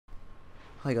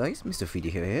Hi guys, Mr. 3D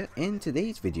here. In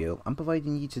today's video, I'm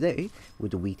providing you today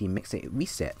with the weekly mixtape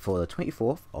reset for the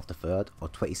 24th of the 3rd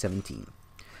of 2017.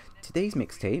 Today's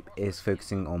mixtape is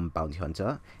focusing on Bounty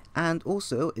Hunter and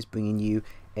also is bringing you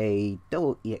a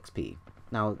double EXP.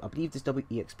 Now, I believe this double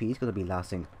EXP is going to be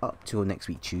lasting up till next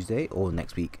week Tuesday or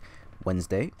next week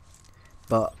Wednesday.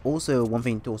 But also one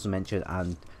thing to also mention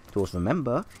and to also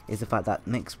remember is the fact that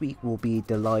next week will be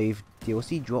the live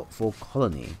DLC drop for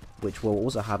Colony, which will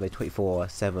also have a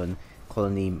 24/7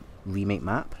 Colony remake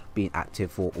map being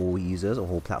active for all users of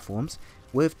all platforms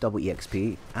with double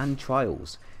EXP and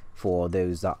trials for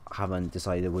those that haven't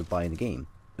decided with buying the game.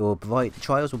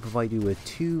 Trials will provide you with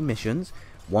 2 missions.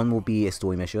 One will be a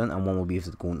story mission and one will be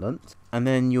the Gauntlet, and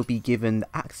then you'll be given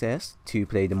access to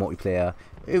play the multiplayer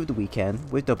over the weekend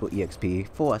with double EXP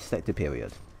for a selected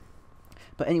period.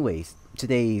 But anyways,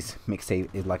 today's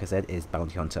mixtape, like I said, is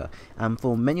Bounty Hunter. And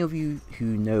for many of you who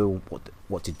know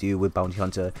what to do with Bounty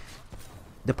Hunter,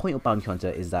 the point of Bounty Hunter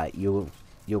is that you're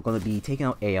going to be taking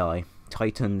out AI,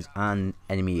 Titans and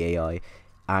enemy AI,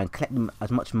 and collect them as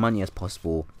much money as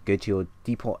possible. Go to your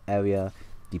depot area,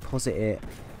 deposit it,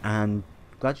 and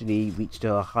gradually reach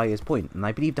the highest point. And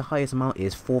I believe the highest amount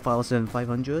is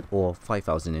 4,500 or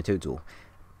 5,000 in total.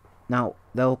 Now,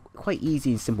 there are quite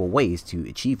easy and simple ways to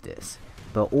achieve this.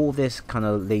 But all this kind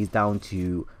of lays down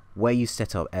to where you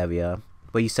set up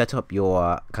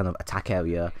your kind of attack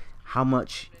area, how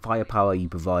much firepower you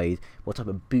provide, what type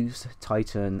of boost,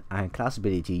 Titan and class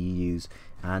ability you use,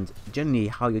 and generally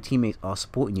how your teammates are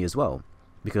supporting you as well.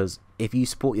 Because if you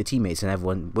support your teammates and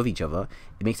everyone with each other,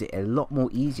 it makes it a lot more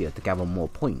easier to gather more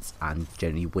points and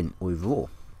generally win overall.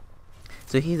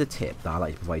 So here's a tip that I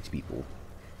like to provide to people.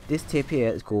 This tip here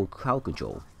is called crowd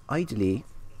control. Ideally,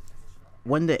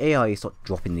 when the AI start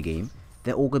dropping the game,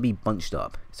 they're all going to be bunched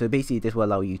up. So basically this will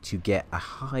allow you to get a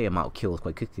high amount of kills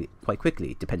quite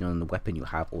quickly, depending on the weapon you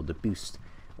have or the boost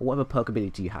or whatever perk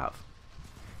ability you have.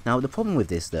 Now the problem with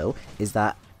this though is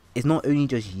that it's not only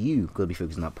just you going to be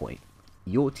focused on that point.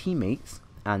 Your teammates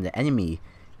and the enemy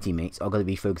teammates are going to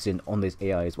be focusing on this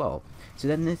AI as well. So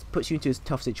then this puts you into a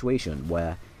tough situation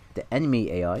where the enemy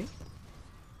AI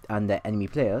and the enemy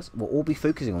players will all be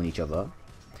focusing on each other.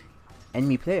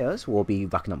 Enemy players will be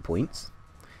racking up points,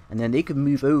 and then they could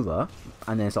move over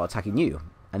and then start attacking you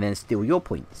and then steal your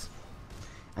points.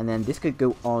 And then this could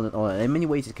go on and on. And in many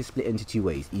ways it could split into 2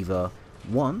 ways. Either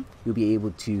 1, you'll be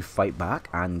able to fight back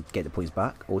and get the points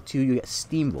back, or 2, you get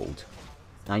steamrolled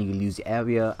and you lose the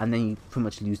area and then you pretty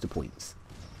much lose the points.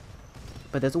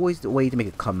 But there's always a way to make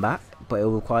a comeback, but it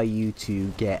will require you to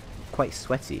get quite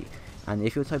sweaty. And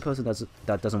if you're the type of person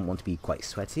that doesn't want to be quite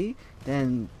sweaty,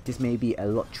 then this may be a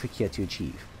lot trickier to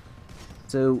achieve.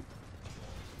 So,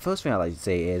 first thing I like to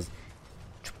say is,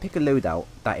 pick a loadout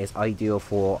that is ideal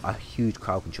for a huge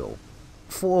crowd control.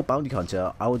 For Bounty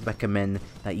Hunter, I would recommend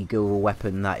that you go with a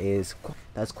weapon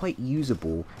that's quite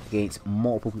usable against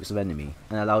multiple groups of enemy,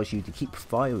 and allows you to keep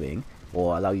firing,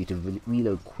 or allow you to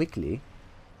reload quickly,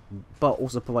 but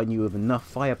also providing you with enough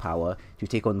firepower to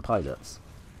take on pilots.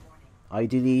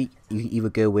 Ideally, you can either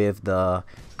go with the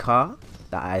car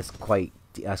that is quite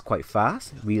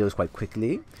fast, reloads quite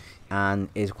quickly, and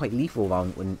is quite lethal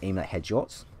when aiming at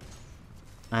headshots,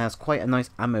 and has quite a nice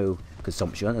ammo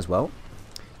consumption as well.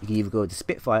 You can either go with the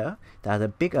Spitfire that has a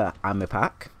bigger ammo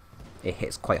pack. It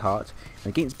hits quite hard,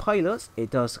 and against pilots,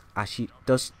 it does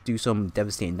do some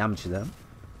devastating damage to them.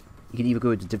 You can either go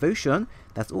with the Devotion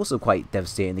that's also quite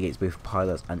devastating against both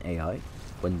pilots and AI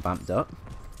when vamped up.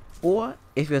 Or,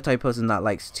 if you're the type of person that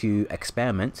likes to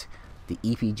experiment, the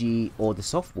EPG or the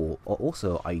softball are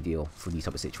also ideal for these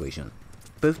type of situations.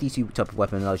 Both these 2 type of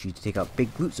weapons allows you to take out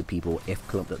big groups of people if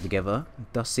clumped up together,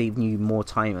 thus saving you more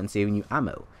time and saving you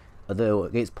ammo. Although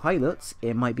against pilots,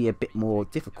 it might be a bit more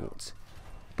difficult.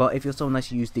 But if you're someone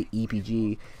that's used the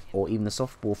EPG or even the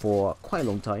softball for quite a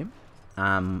long time,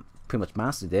 pretty much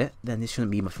mastered it, then this shouldn't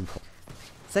be much of a problem.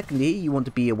 Secondly, you want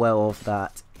to be aware of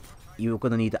that you're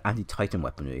going to need the anti-Titan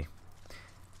weaponry.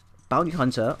 Bounty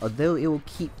Hunter, although it will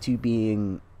keep to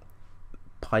being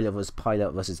pilot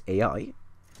versus AI,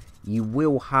 you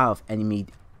will have enemy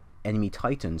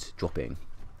Titans dropping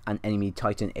and enemy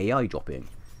Titan AI dropping.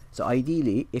 So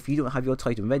ideally, if you don't have your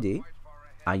Titan ready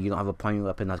and you don't have a primary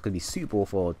weapon that's going to be suitable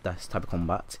for this type of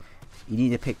combat, you need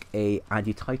to pick a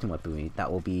anti-Titan weaponry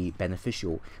that will be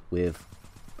beneficial with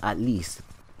at least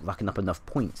racking up enough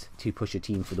points to push your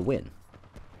team for the win.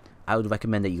 I would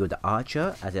recommend that you go to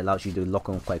Archer, as it allows you to lock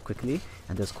on quite quickly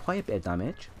and does quite a bit of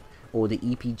damage, or the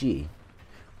EPG,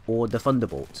 or the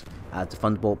Thunderbolt, as the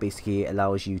Thunderbolt basically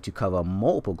allows you to cover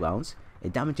multiple grounds.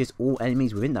 It damages all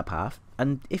enemies within that path,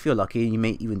 and if you're lucky, you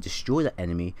may even destroy that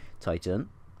enemy Titan,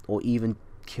 or even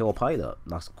kill a pilot.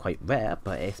 That's quite rare,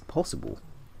 but it's possible.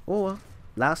 Or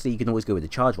lastly, you can always go with the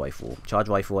charge rifle. Charge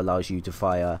rifle allows you to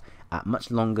fire at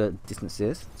much longer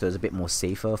distances, so it's a bit more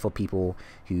safer for people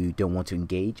who don't want to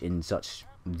engage in such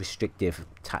restrictive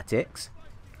tactics.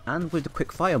 And with the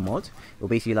quick fire mod, it will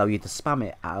basically allow you to spam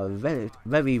it at a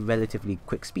very relatively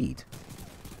quick speed.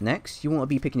 Next, you want to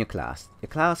be picking your class. Your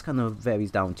class kind of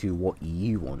varies down to what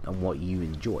you want and what you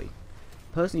enjoy.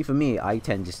 Personally for me, I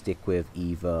tend to stick with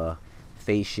either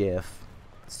phase shift,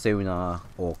 sonar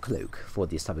or cloak for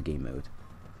this type of game mode.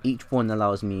 Each one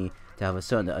allows me to have a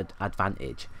certain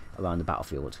advantage around the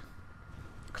battlefield.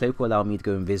 Cloak will allow me to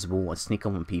go invisible and sneak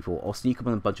up on people, or sneak up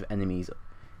on a bunch of enemies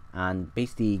and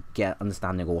basically get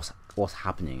understanding of what's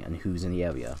happening and who's in the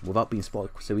area without being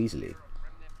spotted so easily.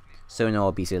 Sonar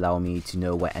will basically allow me to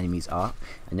know where enemies are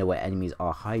and know where enemies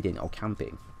are hiding or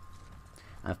camping.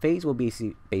 And phase will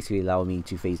basically allow me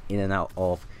to phase in and out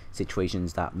of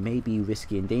situations that may be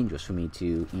risky and dangerous for me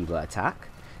to either attack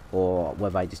or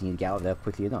whether I just need to get out there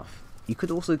quickly enough. You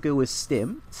could also go with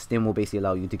stim. Stim will basically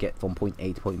allow you to get from point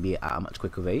A to point B at a much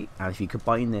quicker rate, and if you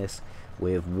combine this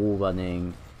with wall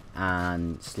running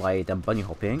and slide and bunny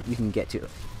hopping, you can get to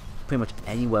pretty much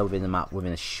anywhere within the map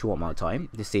within a short amount of time.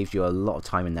 This saves you a lot of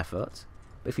time and effort.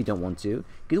 But if you don't want to, you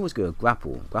can always go with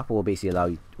grapple. Grapple will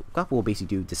basically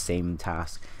do the same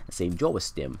task, the same job as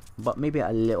stim, but maybe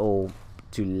at a little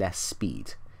to less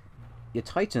speed. Your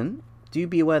Titan, do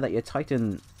be aware that your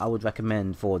Titan, I would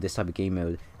recommend for this type of game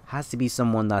mode, has to be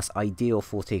someone that's ideal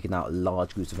for taking out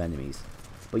large groups of enemies.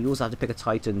 But you also have to pick a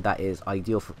Titan that is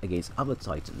ideal against other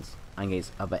Titans and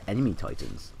against other enemy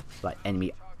Titans, like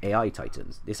enemy AI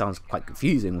Titans. This sounds quite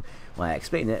confusing when I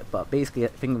explain it, but basically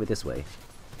think of it this way.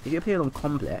 If you're playing on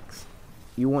complex,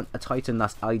 you want a Titan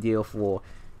that's ideal for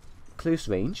close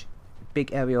range,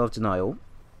 big area of denial,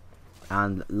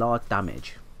 and large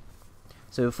damage.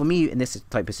 So for me, in this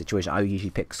type of situation, I usually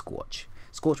pick Scorch.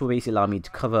 Scorch will basically allow me to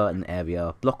cover an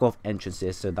area, block off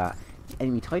entrances so that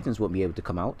enemy Titans won't be able to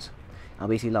come out, and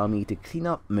basically allow me to clean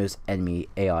up most enemy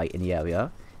AI in the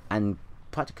area, and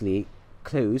practically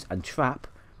close and trap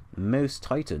most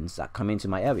Titans that come into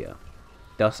my area.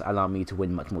 Thus allow me to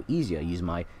win much more easier, use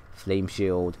my flame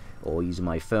shield, or use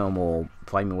my thermal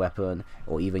priming weapon,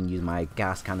 or even use my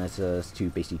gas canisters to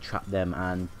basically trap them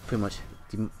and pretty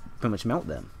much melt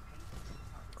them.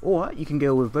 Or you can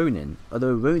go with Ronin,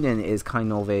 although Ronin is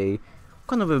kind of a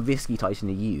risky Titan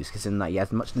to use, because in that he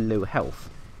has much low health,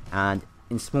 and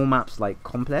in small maps like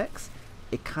complex,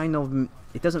 it doesn't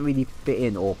really fit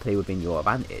in or play within your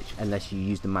advantage unless you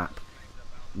use the map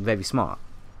very smart.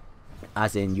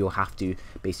 As in, you'll have to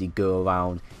basically go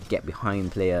around, get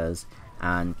behind players,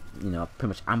 and pretty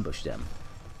much ambush them.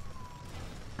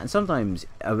 And sometimes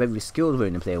a very skilled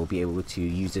Ronin player will be able to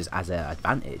use this as an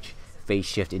advantage. Phase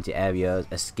shift into areas,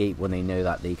 escape when they know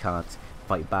that they can't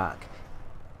fight back,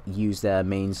 use their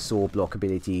main sword block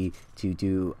ability to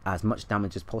do as much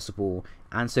damage as possible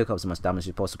and soak up as much damage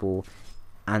as possible,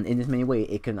 and in this many way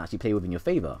it can actually play within your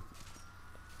favour.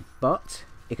 But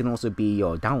it can also be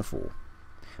your downfall.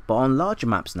 But on larger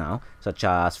maps now, such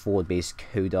as forward-based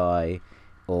Kodai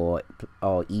or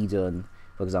Eden,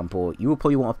 for example, you will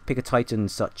probably want to pick a Titan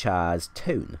such as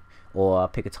Tone, or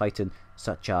pick a Titan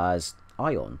such as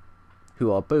Ion,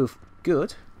 who are both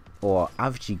good, or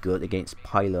averagely good against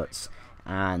pilots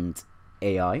and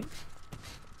AI,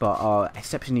 but are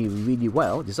exceptionally really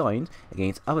well designed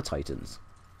against other Titans.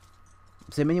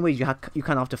 So in many ways you kind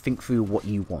of have to think through what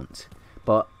you want.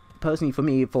 But personally for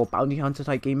me, for bounty hunter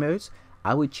type game modes,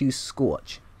 I would choose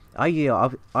Scorch.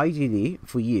 Ideally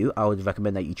for you, I would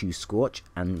recommend that you choose Scorch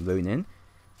and Ronin.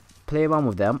 Play around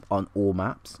with them on all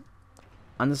maps.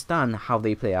 Understand how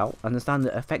they play out. Understand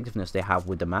the effectiveness they have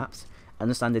with the maps.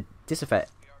 Understand the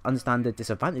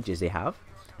disadvantages they have.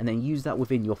 And then use that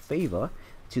within your favour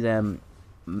to then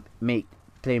make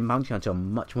playing bounty hunter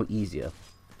much more easier.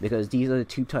 Because these are the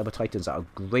two type of Titans that are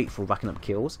great for racking up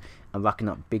kills and racking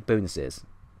up big bonuses,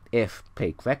 if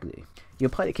played correctly. Your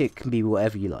pilot kit can be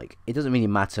whatever you like. It doesn't really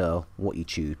matter what you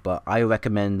choose, but I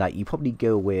recommend that you probably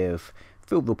go with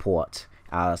Field Report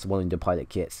as one of the pilot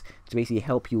kits to basically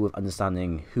help you with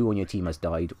understanding who on your team has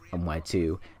died and where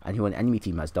to, and who on the enemy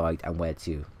team has died and where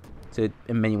to. So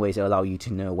in many ways it'll allow you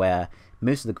to know where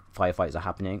most of the firefights are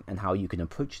happening and how you can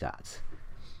approach that.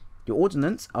 Your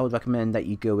ordnance, I would recommend that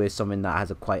you go with something that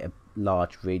has quite a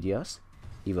large radius,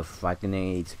 either frag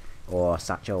grenade or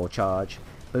satchel or charge.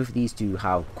 Both of these do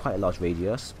have quite a large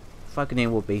radius. Frag grenade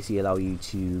will basically allow you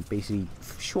to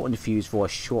shorten the fuse for a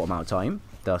short amount of time,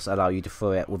 thus allow you to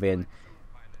throw it within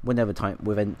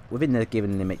the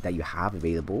given limit that you have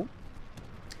available.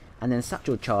 And then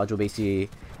satchel charge will basically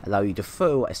allow you to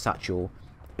throw a satchel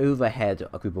overhead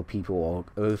a group of people or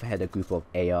overhead a group of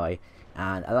AI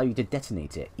and allow you to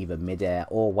detonate it either mid-air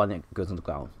or when it goes on the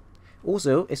ground.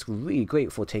 Also, it's really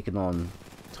great for taking on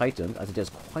Titans as it does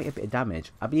quite a bit of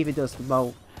damage. I believe it does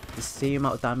about the same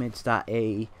amount of damage that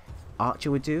a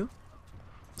archer would do.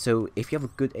 So if you have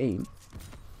a good aim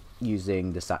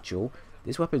using the satchel,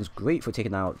 this weapon is great for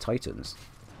taking out Titans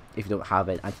if you don't have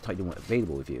an anti-Titan one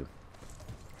available with you.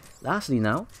 Lastly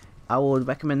now, I would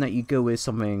recommend that you go with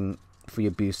something for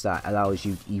your boost that allows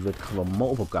you to either cover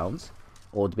multiple grounds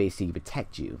or to basically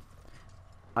protect you.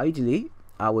 Ideally,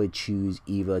 I would choose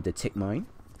either the tick mine.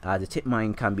 The tick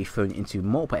mine can be thrown into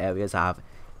multiple areas that have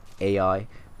AI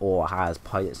or has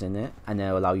pilots in it, and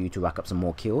they'll allow you to rack up some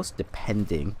more kills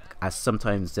depending, as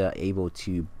sometimes they're able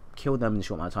to kill them in a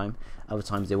short amount of time, other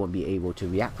times they won't be able to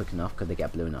react quick enough because they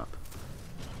get blown up.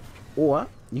 Or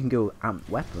you can go Amp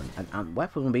Weapon, and Amp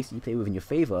Weapon will basically play within your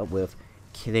favour with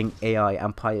killing AI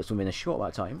and pilots within a short amount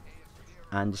of time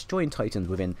and destroying Titans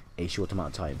within a short amount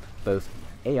of time, both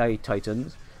AI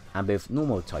Titans and both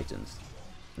normal Titans.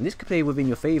 And this could play within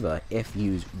your favour if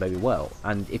used very well,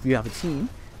 and if you have a team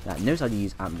that knows how to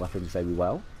use Amp Weapons very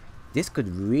well, this could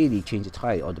really change the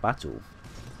tide of the battle.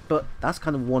 But that's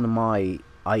kind of one of my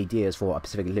ideas for a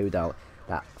specific loadout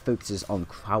that focuses on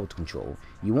crowd control.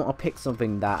 You want to pick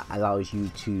something that allows you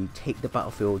to take the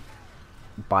battlefield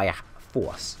by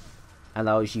force,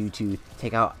 allows you to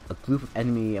take out a group of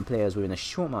enemy and players within a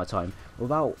short amount of time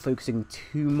without focusing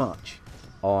too much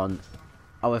on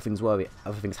other things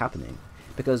happening.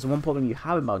 Because one problem you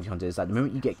have in Bounty Hunter is that the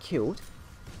moment you get killed,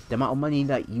 the amount of money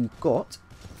that you got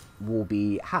will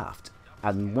be halved,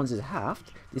 and once it's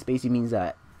halved, this basically means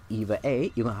that either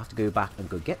A, you're going to have to go back and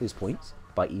go get those points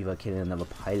by either killing another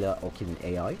pilot or killing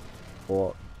AI,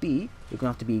 or B, you're going to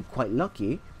have to be quite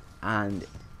lucky and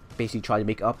basically try to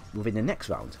make it up within the next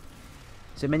round.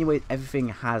 So in many ways, everything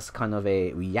has kind of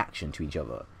a reaction to each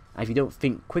other, and if you don't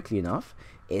think quickly enough,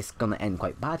 it's going to end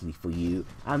quite badly for you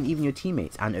and even your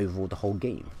teammates and overall the whole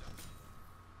game.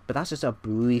 But that's just a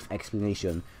brief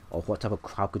explanation of what type of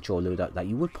crowd control loadout that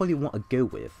you would probably want to go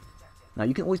with. Now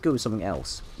you can always go with something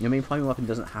else. Your main primary weapon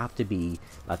doesn't have to be,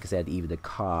 like I said, either the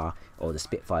car or the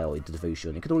Spitfire or the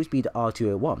Devotion. It could always be the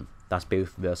R201. That's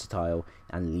both versatile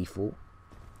and lethal.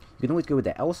 You can always go with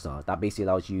the L-Star. That basically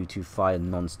allows you to fire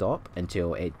non-stop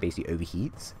until it basically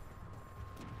overheats.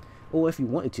 Or if you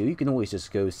wanted to, you can always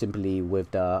just go simply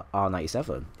with the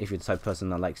R97 if you're the type of person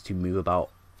that likes to move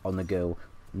about on the go,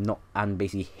 and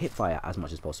basically hit fire as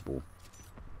much as possible.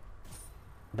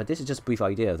 But this is just a brief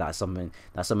idea that's something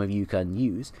that some of you can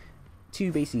use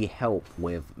to basically help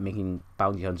with making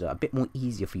Bounty Hunter a bit more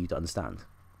easier for you to understand.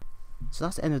 So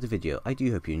that's the end of the video. I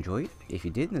do hope you enjoyed. If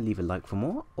you did, then leave a like for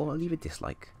more or leave a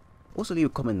dislike. Also leave a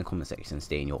comment in the comment section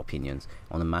stating your opinions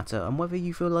on the matter and whether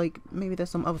you feel like maybe there's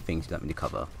some other things you'd like me to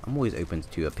cover. I'm always open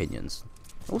to opinions.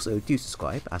 Also do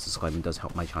subscribe, as subscribing does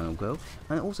help my channel grow,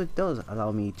 and it also does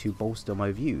allow me to bolster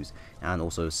my views and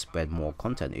also spread more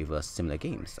content over similar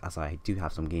games, as I do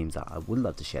have some games that I would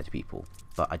love to share to people,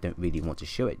 but I don't really want to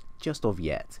show it just of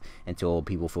yet until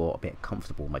people feel a bit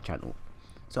comfortable with my channel.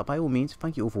 So by all means,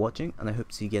 thank you all for watching, and I hope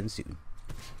to see you again soon.